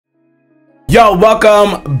Yo,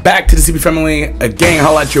 welcome back to the CB family. Again,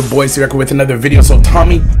 holla at your boy C-Record with another video. So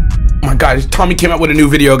Tommy, oh my god, Tommy came out with a new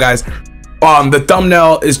video, guys. The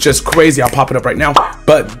thumbnail is just crazy. I'll pop it up right now.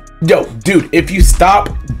 But yo, dude, if you stop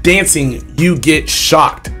dancing, you get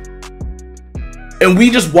shocked. And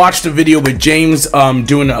we just watched a video with James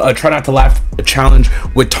doing a try not to laugh challenge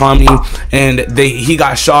with Tommy, and he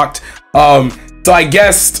got shocked. So I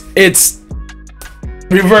guess it's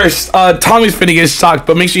reversed. Tommy's finna get shocked,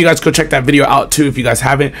 but make sure you guys go check that video out too if you guys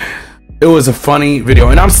haven't. It was a funny video,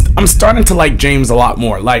 and I'm starting to like James a lot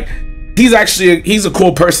more. Like, he's a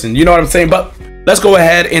cool person, you know what I'm saying? But let's go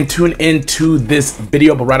ahead and tune into this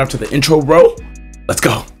video. But right after the intro, bro, let's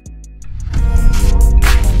go.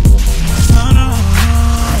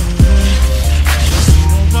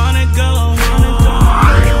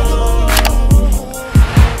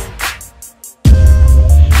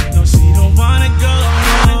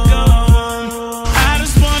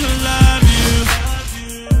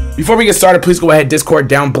 Before we get started, please go ahead, Discord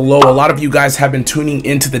down below. A lot of you guys have been tuning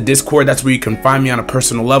into the Discord. That's where you can find me on a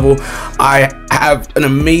personal level. I have an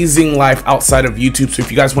amazing life outside of YouTube, so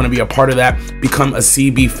if you guys want to be a part of that, become a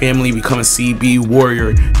CB family, become a CB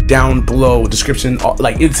warrior down below. Description,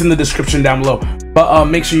 like, it's in the description down below. But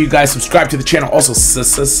make sure you guys subscribe to the channel. Also,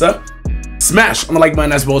 smash on the like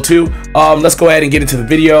button as well too. Let's go ahead and get into the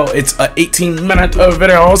video. It's a 18-minute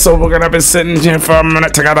video, so we're gonna be sitting here for a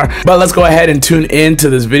minute together. But let's go ahead and tune into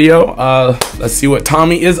this video. Let's see what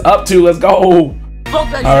Tommy is up to. Let's go. All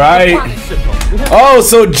right. Oh,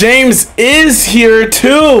 so James is here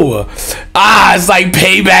too. It's like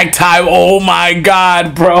payback time. Oh my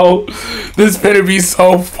god, bro, this better be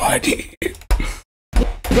so funny.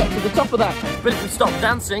 Get to the top of that, but if we stop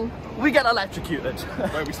dancing, we get electrocuted.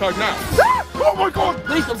 Wait, we start now. Oh my god!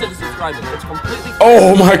 Please consider subscribing. It's completely.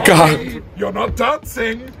 Oh my god! You're not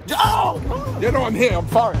dancing. Oh! Yeah, no, I'm here. I'm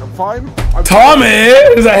fine. I'm fine. Tommy!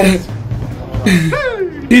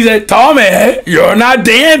 He said, Tommy, you're not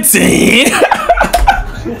dancing.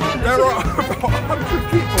 There are about 100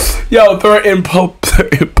 people. Yo, they're in public.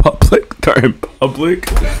 They're in public.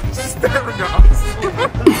 Staring at us.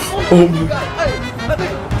 Oh my.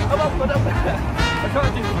 I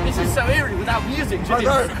can't do this. This is so eerie without music. I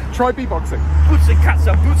know. Try beatboxing. Boots and cats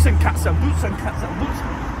and boots and cats and boots and cats and boots.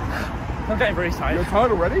 I'm getting very tired. You're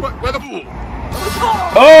tired already? Where the ball?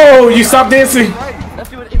 Oh, you stopped dancing. Let's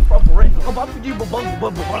do an improv riff. Above the beat.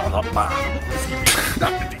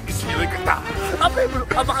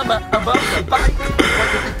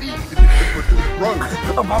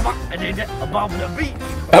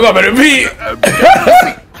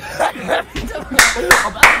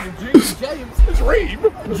 Dream?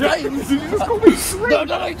 James! You just call me Dream?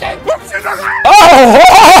 No, James! Oh!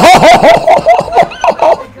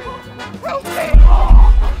 Help me!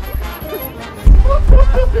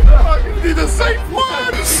 I need a safe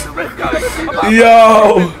word! Yo!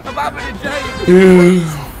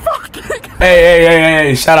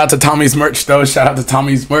 Hey, shout out to Tommy's merch though. Shout out to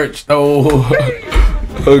Tommy's merch though.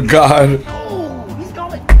 Oh god. Oh, he's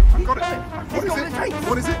got it! I've got it! What is it?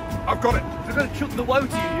 What is it? I've got it! I'm gonna chuck the woe to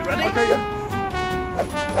you. You ready? Okay,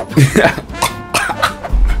 yeah.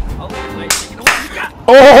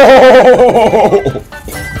 Oh!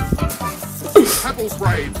 Pebble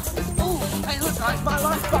spray! Oh, hey, look, guys, my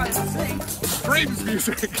life by see? Dreams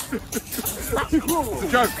music! That's cruel! It's a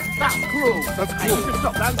joke! That's cruel! That's Hey, cool! you can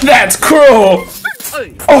stop dancing. That's cruel!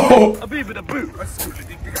 Hey, Oh! a bit of a boot.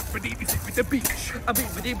 The beach!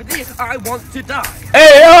 I want to die.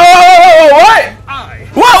 Hey, what?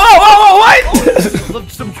 Whoa, what?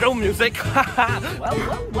 Love some chill music.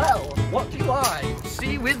 well, what do I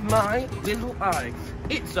see with my little eye?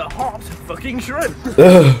 It's a hot fucking shrimp.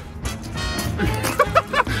 Bryce,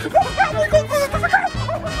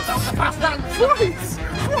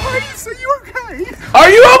 are you okay? Are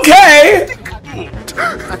you okay?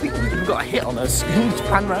 I think we've got a hit on us.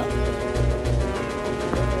 Pan round.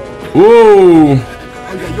 Ooh. Oh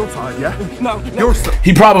yeah, you're tired, yeah? No. You're so...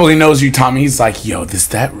 He probably knows you, Tommy. He's like, yo, is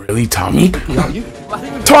that really Tommy? Are you?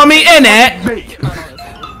 Tommy in it. Me!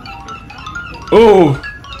 Ooh.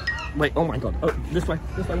 Wait, oh my god. Oh, this way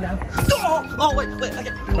now. Oh, wait, okay.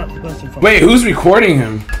 That's the person from... Wait, who's recording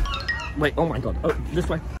him? Wait, oh my god. Oh, this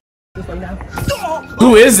way now.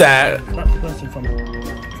 Who is that? That's the person from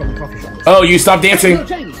the coffee shop. Oh, you stopped dancing. No,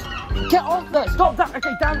 James, get off there. Stop that.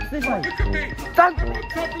 Okay, dance this way. Look at me! Dance.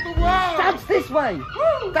 Top of the world! Dance this way.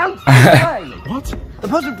 Dance this way. What?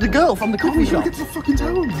 The girl from the coffee shop. Get to the fucking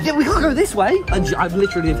town! Yeah, we can't go this way. I've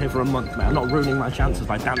literally lived here for a month, man. I'm not ruining my chances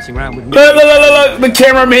by dancing around with me. Look, the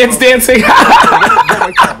cameraman's dancing.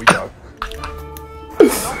 Where can we go?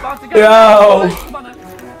 Not far to go. Yo. Come on,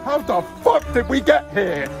 How the fuck did we get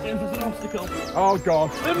here? James, there's an obstacle. Oh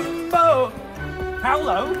god. Limbo! How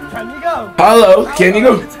low can you go? Hello, can you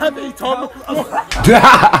go? It's heavy, Tom.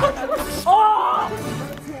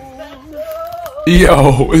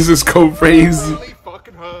 Yo, this is so crazy. It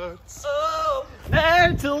fucking hurts. Oh,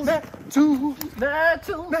 nettles. Two.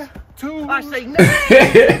 Nettles. Two. I say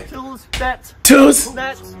nettles. Net. Twos,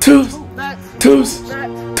 Net. twos, Net. twos,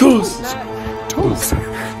 Net. twos. Tools.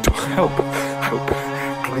 Help.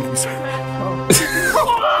 Please.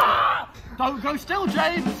 Don't go still,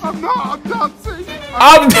 James. I'm not. I'm dancing.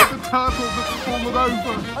 I'm the turtle that's fallen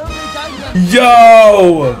over. Only danger.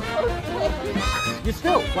 Yo, You're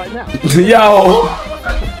still right now. yo.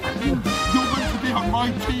 You're meant to be on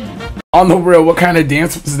my team. On the real, what kind of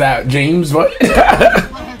dance was that, James? What?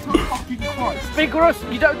 Fucking Christ. Vigorous.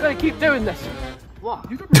 You don't gotta keep doing this. What?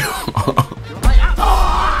 You don't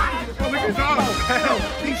Look at his arm. Hell,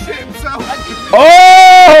 he shit himself.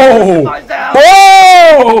 Oh! Lie down.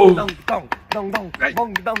 Oh! Dong, dong, dong, dong,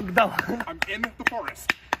 dong, dong, dong. I'm in the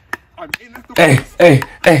forest. I'm in the Hey, forest. hey,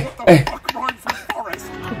 hey, What the hey. fuck rhymes with forest?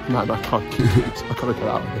 Man, I can't. I gotta get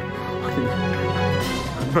out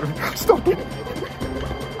of here. Stop it.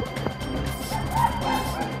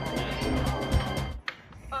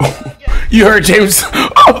 You heard James.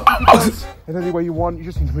 In any way you want, you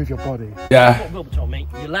just need to move your body. Yeah, What Wilbur told me.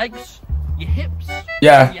 Your legs, your hips,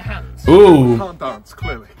 yeah. your hands. Ooh. Can't dance,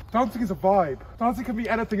 clearly. Dancing is a vibe. Dancing can be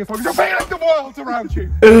anything as long as you're feeling the world around you.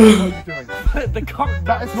 What are you doing? The cock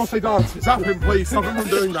That is not a dance. Zap him, please. Stop him from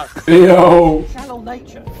doing that. Yo. channel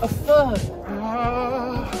nature. A third.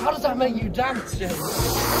 How does that make you dance, James?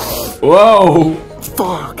 Whoa.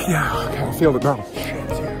 Fuck, yeah. Okay, I feel it now. Shit.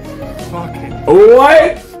 Fucking.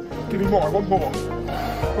 What? Give me more. I want more.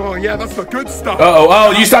 Oh, yeah, that's the good stuff. Uh-oh.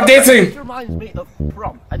 Oh, you stopped dancing. It reminds me of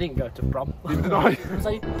prom. I didn't go to prom. Neither did I. It was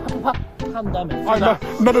a pandemic. No,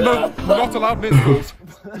 we're not allowed near schools.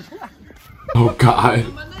 Oh, God.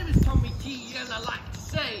 My name is Tommy T, and I like to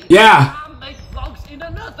say, Yeah. I make vlogs in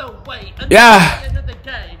another way. And Yeah. at the end of the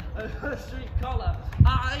day, a street collar.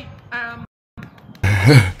 I am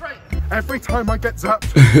straight. Every time I get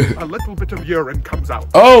zapped, a little bit of urine comes out.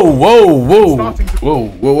 Oh, whoa, whoa. Starting to-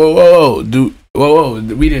 Whoa. Dude, whoa.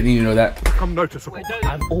 We didn't even know that. Become noticeable.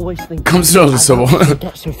 I've always think Comes noticeable.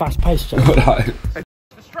 get so fast paced.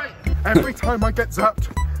 Straight. Every time I get zapped,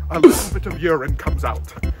 a little bit of urine comes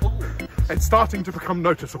out. It's starting to become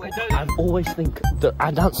noticeable. I've always think that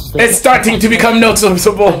our dancers. It's starting to become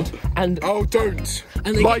noticeable. And Oh, don't.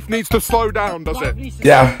 And they- Life needs to slow down, does it?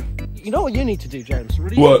 Yeah. you know what you need to do, James?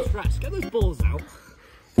 What? Stress. Get those balls out.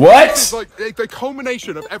 It's What? like the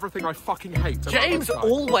culmination of everything I fucking hate. about James this guy.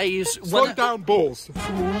 always. Slow down, balls.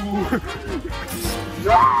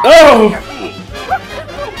 Oh!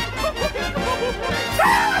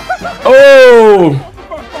 Oh!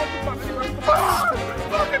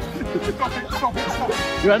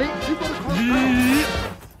 You ready?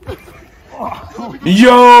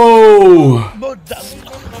 Yo!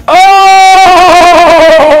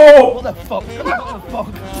 Oh! What the fuck? What the fuck?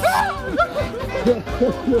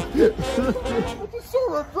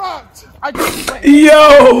 Saw a rat. I just wait.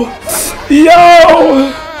 Yo!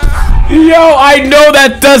 I know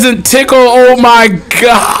that doesn't tickle. Oh my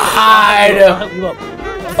god! Help you up.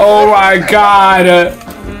 Oh my god!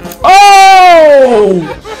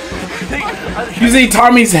 Oh! You see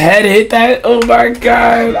Tommy's head hit that? Oh my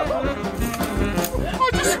god!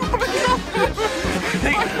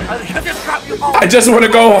 I just want to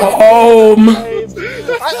go home.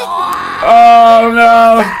 Oh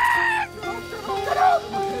no!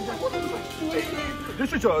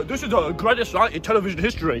 This is the greatest night in television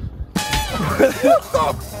history.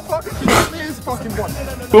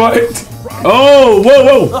 What? Oh!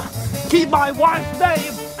 Whoa! Keep my wife's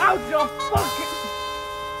name out your fucking.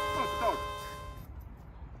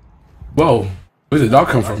 Whoa! Where did the dog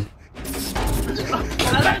come from?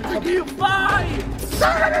 You fly!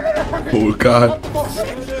 Oh god!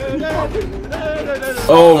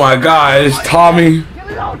 Oh my god! It's Tommy.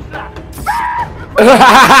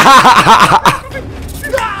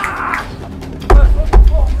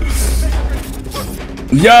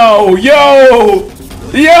 Yo!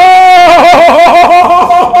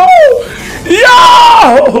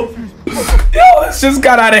 This just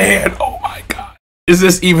got out of hand. Oh my god. Is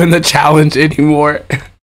this even the challenge anymore?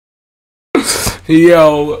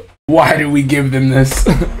 Yo, why do we give them this?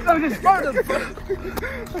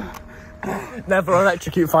 Never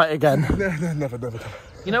electrocute fight again. Never.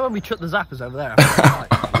 You know when we chuck the zappers over there?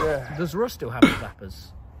 Yeah. Does Russ still have the zappers?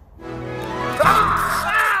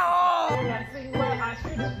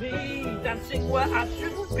 shouldn't be, dancing where I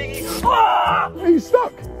shouldn't be. Ah! Are you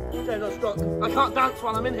stuck? James, I'm stuck. I can't dance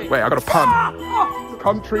while I'm in here. Wait, I got a pun.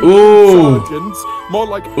 Country Ooh. surgeons. More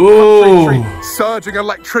like Ooh. country surging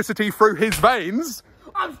electricity through his veins.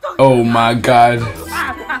 I'm stuck. Oh my God.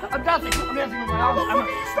 I'm dancing. I'm dancing with my arms. I'm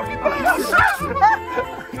stuck in my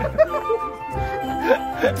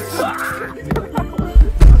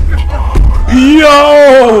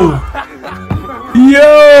Yo!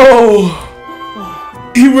 Yo!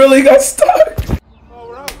 He really got stuck. Oh,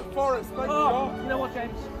 we're out in the forest. Thank Oh, you know what,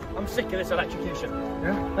 James? I'm sick of this electrocution.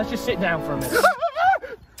 Yeah? Let's just sit down for a minute.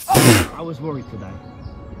 I was worried today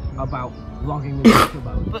about logging the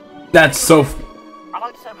boat, but That's so. I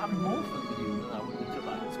like to say I'm having more fun with you than I would with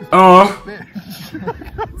today.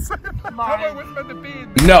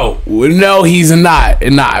 No, he's not.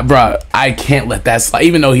 Nah, bro, I can't let that slide.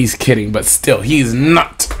 Even though he's kidding, but still, he's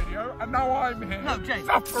not. And now I'm here. No, James.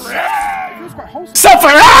 Suffering. It feels quite wholesome.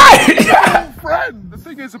 Suffering! Friend. The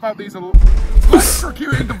thing is about these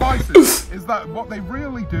electrocuting devices is that what they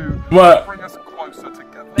really do What? is bring us closer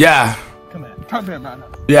together. Yeah, Come here. Come here, man.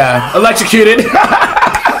 yeah, electrocuted.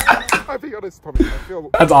 I'll be honest, Tommy. I feel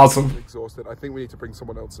That's awesome. exhausted. I think we need to bring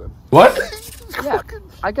someone else in. What? Yeah,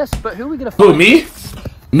 I guess, but who are we going to Who, find? me?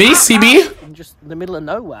 Me, CB? In just the middle of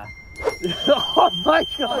nowhere. Oh my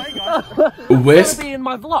god. Wisp? Be in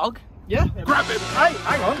my vlog? Yeah. Grab him. Hey,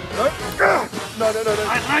 hang on. No.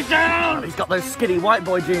 Lie down! He's got those skinny white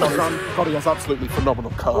boy jeans on. God, he has absolutely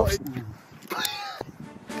phenomenal calves.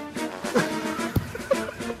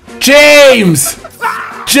 James!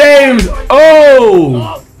 James!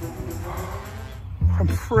 Oh! I'm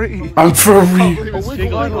free. I'm free. It was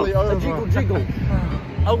Wiggle, finally wiggle, a over. jiggle, jiggle.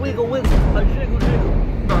 A wiggle, wiggle, a jiggle, jiggle.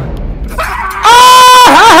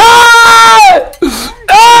 Ah!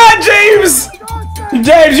 Ah, James!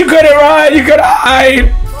 James, you couldn't run. You couldn't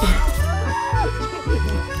hide.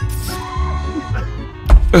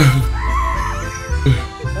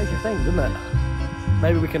 Makes you think, doesn't it?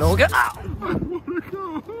 Maybe we can all get out.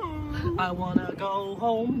 I wanna go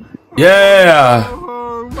home. Yeah.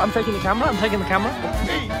 I'm taking the camera.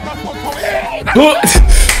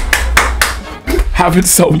 Having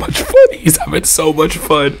so much fun. He's having so much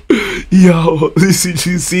fun. Yo, did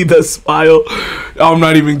you see the smile? I'm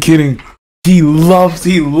not even kidding. He loves,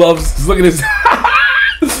 look at this.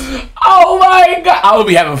 Oh my God. I would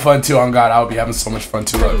be having fun too, on God. I would be having so much fun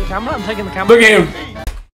too. Look. I'm taking the camera. Look at him.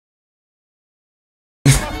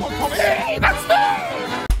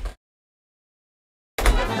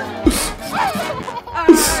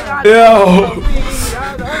 Yo.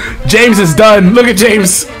 James is done. Look at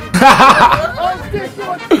James.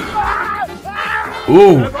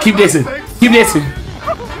 Ooh, keep dancing. Keep dancing.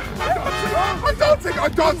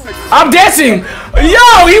 I'm dancing. I'm dancing.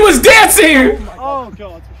 Yo, he was dancing. Oh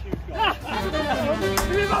god.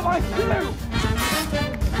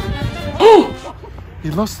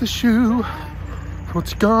 You lost the shoe.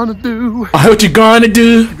 What you gonna do? What you gonna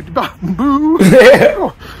do?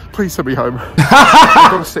 Boo. Please send me home. I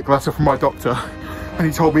got a sick letter from my doctor, and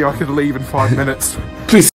he told me I could leave in 5 minutes.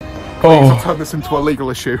 Please. I'll Oh. turn this into a legal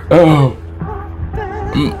issue. Oh.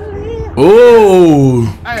 Ooh.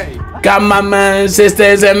 Hey. Got my man,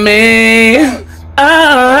 sisters, and me.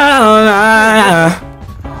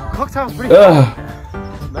 Cocktail's pretty Ugh.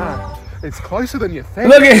 Man, it's closer than you think.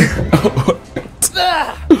 Look at.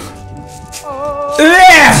 Yeah.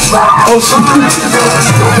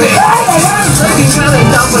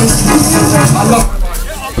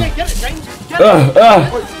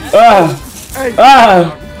 Oh, Hey.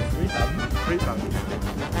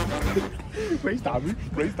 Raise that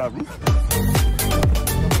roof.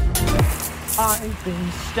 I've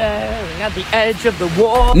been staring at the edge of the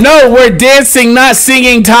wall. No, we're dancing, not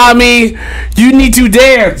singing, Tommy. You need to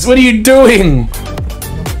dance. What are you doing?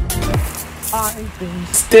 I've been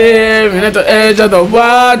Staring at the edge of the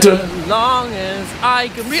water. as long as I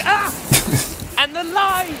can reach. And the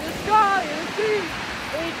light, the sky is deep.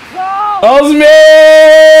 It's cold. Owes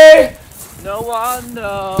me. No one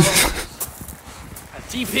knows. As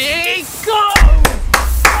deep it goes.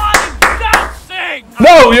 I'm dancing.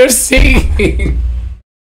 No, you're singing.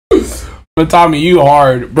 But Tommy, you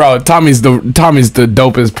hard, bro. Tommy's the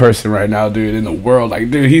dopest person right now, dude, in the world. Like,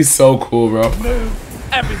 dude, he's so cool, bro.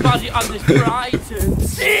 Everybody on this Brighton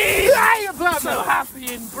sea. So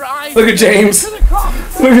happy and bright. Look at James. To the clock.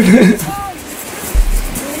 Look at this.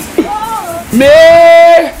 Me.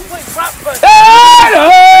 Wait, Bradford.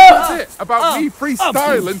 That's it. About me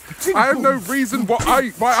freestyling. I have no reason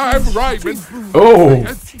why I'm rhyming. Oh.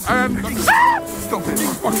 And stop it.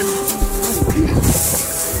 Fucking.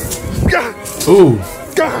 Ooh.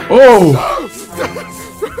 Oh.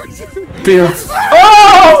 Beer. Oh.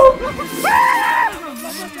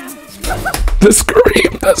 The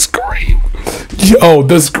scream, the scream. Yo,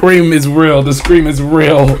 the scream is real. The scream is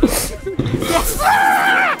real.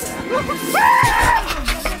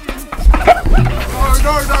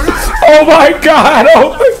 Oh my god!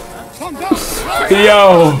 Oh my...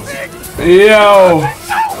 Yo,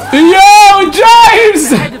 James!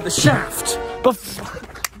 Head of the shaft.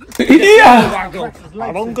 Yeah.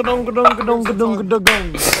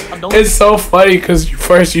 It's so funny because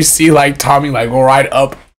first you see like Tommy like right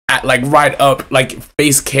up, like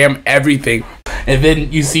face cam everything, and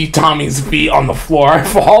then you see Tommy's feet on the floor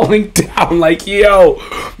falling down. Like, yo,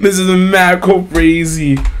 this is mad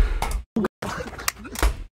crazy.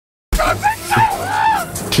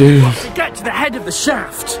 Dude. Get to the head of the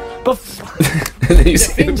shaft. And then you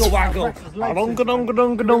see him. Hey.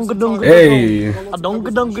 Hey.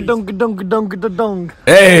 Donga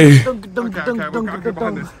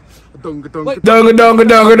donga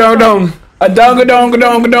donga dong dong. A donga donga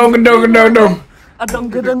donga donga donga dong dong.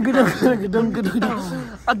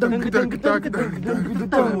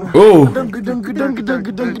 Ooh.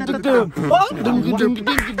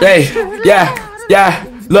 Hey, yeah,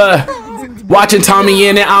 look. Watching Tommy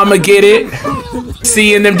in it, I'ma get it.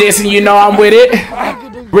 Seeing them dancing, you know I'm with it.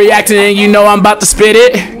 Reacting and you know I'm about to spit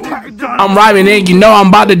it. I'm rhyming and you know I'm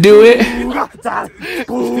about to do it.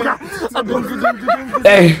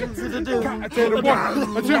 Hey.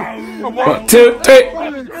 1, 2, 3.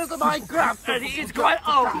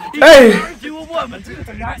 Hey. Hey.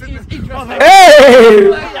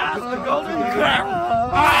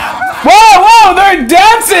 Whoa, they're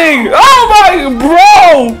dancing. Oh my,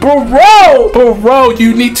 bro,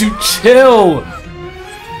 you need to chill.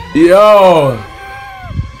 Yo.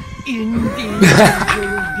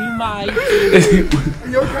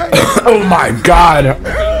 Oh my god.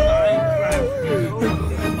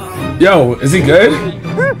 Yo, is he good?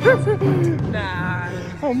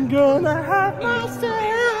 I'm gonna have myself.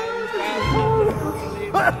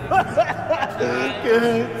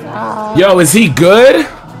 Yo, is he good?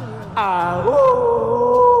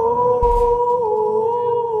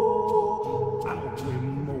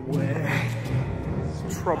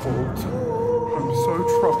 Troubled. I'm so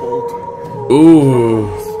troubled. Ooh.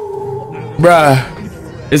 Bruh.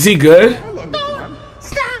 Is he good?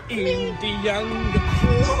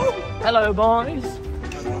 Hello, boys.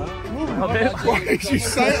 Why did you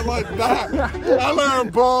say it like that? Hello,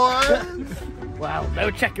 boy. Well, they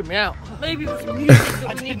were checking me out. Maybe it was music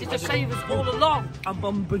that we needed to save us all along. A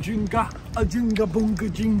bumba jinga, a jinga bunga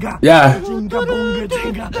jinga. Yeah. A jinga bunga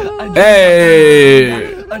jinga. Hey.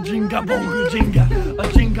 A jinga bunga jinga. A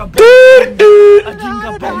jinga bunga jinga. A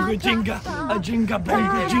jinga bunga jinga. A jinga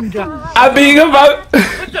bunga jinga. I'm being about.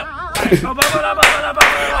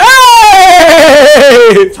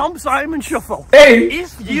 Hey! Tom Simon Shuffle. Hey.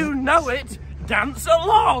 If you know it, dance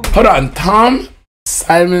along. Hold on, Tom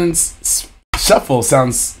Simon's Shuffle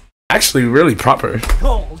sounds actually really proper.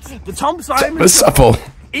 Called the Tom Simon The Shuffle.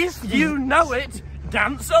 If you know it,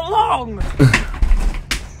 dance along.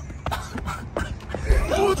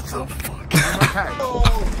 What the fuck?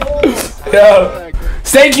 Yo,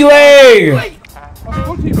 stanky leg. Wait.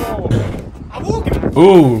 I'm walking.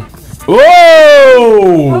 Ooh.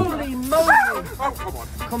 Whoa! Holy moly!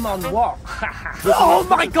 Come on, walk. Oh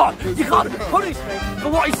my god! You can't punish me for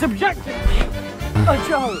what he subjected me. A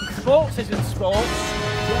joke. Sports isn't sports.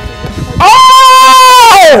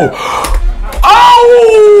 Oh!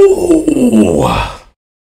 Oh!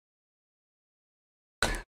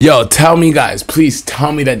 Yo, tell me, guys, please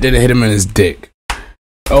tell me that didn't hit him in his dick.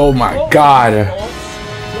 Oh my god.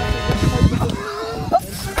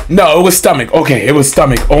 No, it was stomach. Okay, it was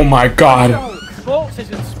stomach. Oh my god. Sports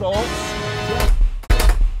isn't sports.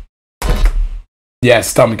 Yeah,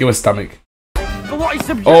 stomach. It was stomach.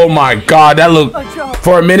 Oh my god, that looked...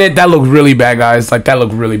 For a minute, that looked really bad, guys. Like, that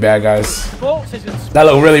looked really bad, guys. That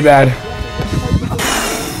looked really bad.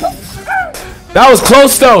 That was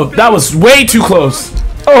close, though. That was way too close.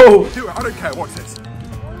 Oh. Do it. I don't care. Watch this.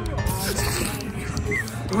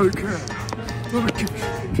 I don't care.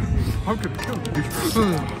 I'm gonna kill you.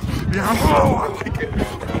 Yeah, oh,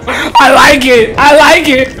 I like it. I like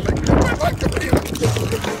it.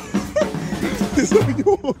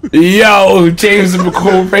 Yo, James is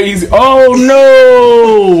crazy. Oh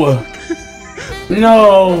no.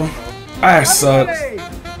 No. That sucks.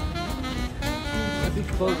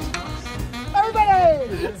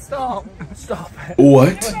 Everybody! Stop. Stop it.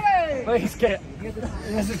 What? Please get.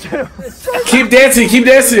 Keep dancing. Keep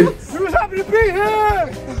dancing. Who's happy to be here?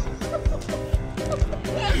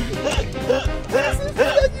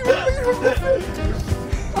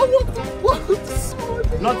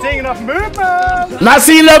 Not seeing enough movement. Not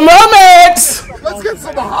seeing the moments. Let's get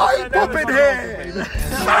some hype. Pop in here!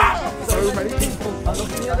 So many people.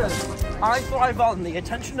 I thrive on the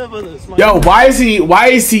attention of others. Yo, why is he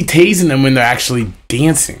tasing them when they're actually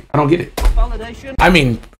dancing? I don't get it. Validation. I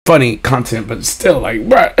mean, funny content, but still, like,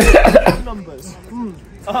 bruh. Numbers.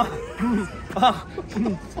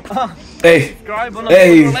 Hey. Subscribe on a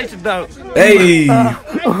Hey. related note. Hey.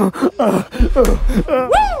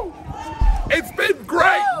 Woo! It's been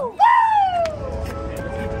great!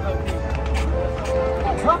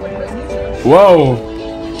 Whoa.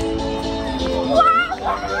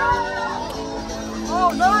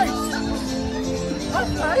 Oh, nice.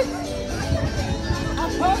 Okay.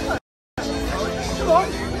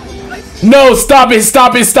 No, stop it,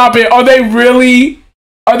 stop it, stop it. Are they really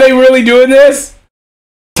doing this?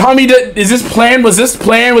 Tommy, is this planned? Was this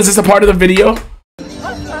planned? Was this a part of the video?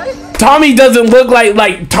 Okay. Tommy doesn't look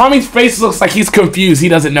like Tommy's face looks like he's confused. He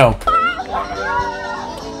doesn't know.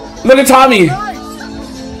 Look at Tommy.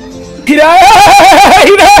 He does.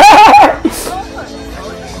 He does.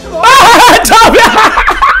 Tommy.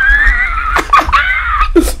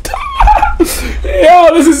 Yo,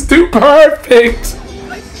 this is too perfect.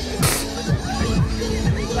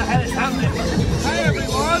 What the hell is happening? Hey,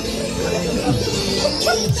 everyone.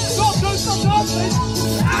 Stop, please.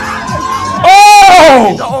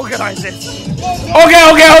 Oh! To organize it. Okay.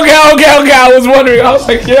 I was wondering. I was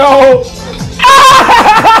like, yo.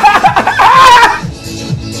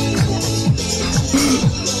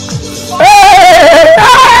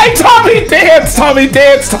 Hey, Tommy,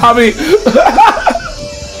 dance, Tommy.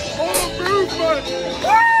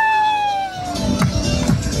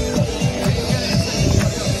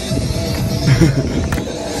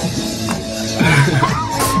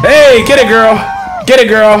 Hey, get it,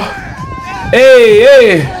 girl.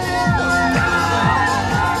 Hey.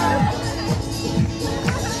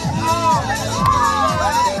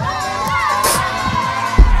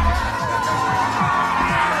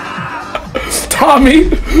 Tommy.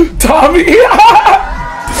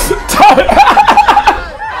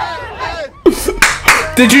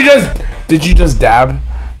 Did you just dab?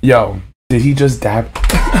 Yo, did he just dab?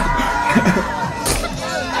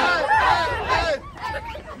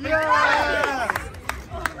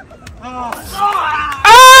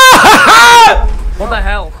 What the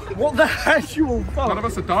hell? What the actual fuck? None of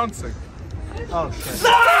us are dancing. Oh, shit.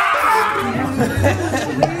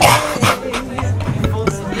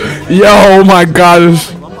 Yo, oh my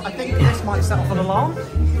gosh. I think this might set off an alarm.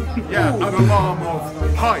 Yeah, an alarm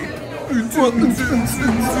of hype. Thank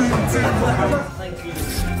you.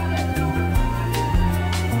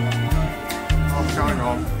 What's going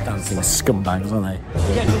on? Dancing scumbags, aren't they?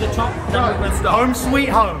 You get to the top, home sweet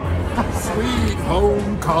home. Sweet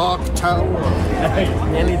home cocktail.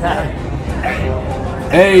 Nearly there.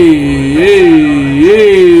 Hey.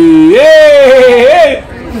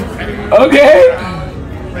 Okay.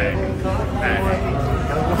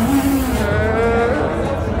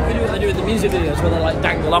 They do what they do with the music videos where they like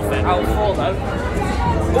dangle off it. Out for though.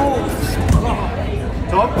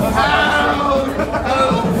 Tom?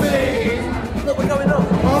 Look, we're going up.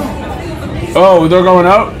 Oh, they're going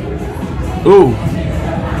up? Ooh.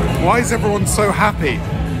 Why is everyone so happy?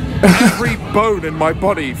 Every bone in my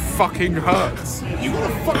body fucking hurts. You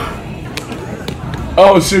gotta fuck.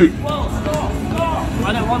 Oh, shoot. Whoa, stop.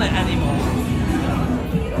 I don't want it anymore.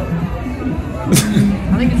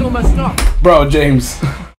 I think it's almost stopped. Bro, James.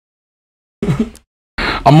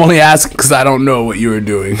 I'm only asking because I don't know what you were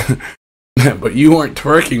doing. But you weren't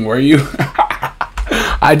twerking, were you?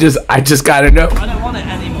 I just gotta know. I don't want it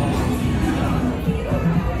anymore.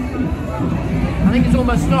 I think it's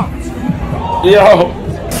almost stopped. Yo.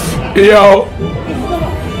 Come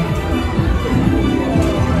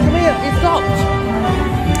here, it stopped.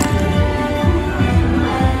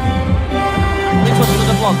 Thanks for watching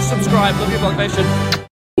the vlog. Subscribe, love your vlogation.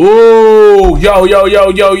 Ooh, yo.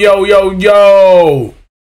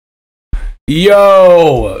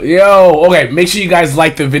 Okay, make sure you guys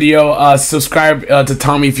like the video. Subscribe to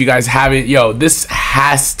Tommy if you guys haven't. Yo, this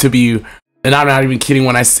has to be, and I'm not even kidding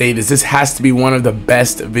when I say this, this has to be one of the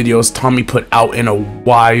best videos Tommy put out in a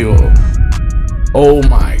while. Oh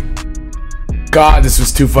my god, this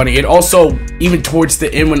was too funny. And also, even towards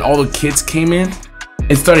the end when all the kids came in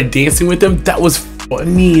and started dancing with them, that was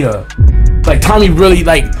funny. Like Tommy really,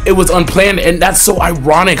 like, it was unplanned, and that's so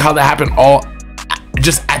ironic how that happened all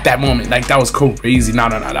just at that moment. Like, that was crazy. No,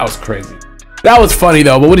 that was crazy. That was funny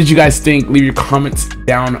though. But what did you guys think? Leave your comments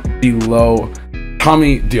down below.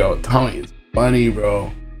 Tommy is funny,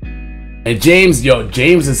 bro. And James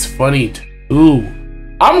is funny too.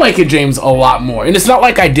 I'm liking James a lot more, and it's not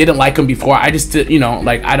like I didn't like him before. I just did, you know,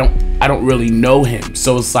 like I don't really know him,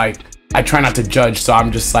 so it's like I try not to judge, so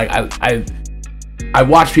I'm just like I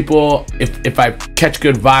watch people. If I catch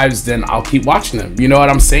good vibes, then I'll keep watching them. You know what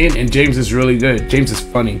I'm saying? And James is really good. James is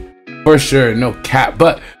funny for sure, no cap.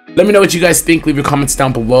 But let me know what you guys think. Leave your comments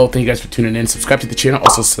down below. Thank you guys for tuning in. Subscribe to the channel.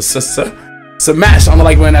 Also smash on the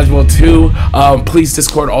like button as well too. Please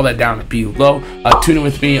Discord, all that down below. Tune in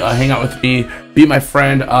with me, hang out with me, be my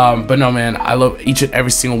friend. But no, man, I love each and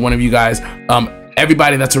every single one of you guys.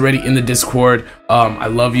 Everybody that's already in the Discord, I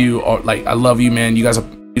love you. Or like, I love you, man. You guys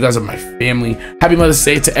are my family. Happy Mother's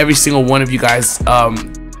Day to every single one of you guys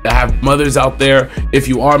that have mothers out there. If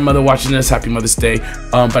you are a mother watching this, happy Mother's Day.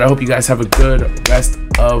 But I hope you guys have a good rest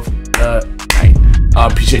of the night.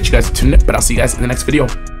 Appreciate you guys tuning in, but I'll see you guys in the next video.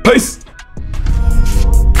 Peace.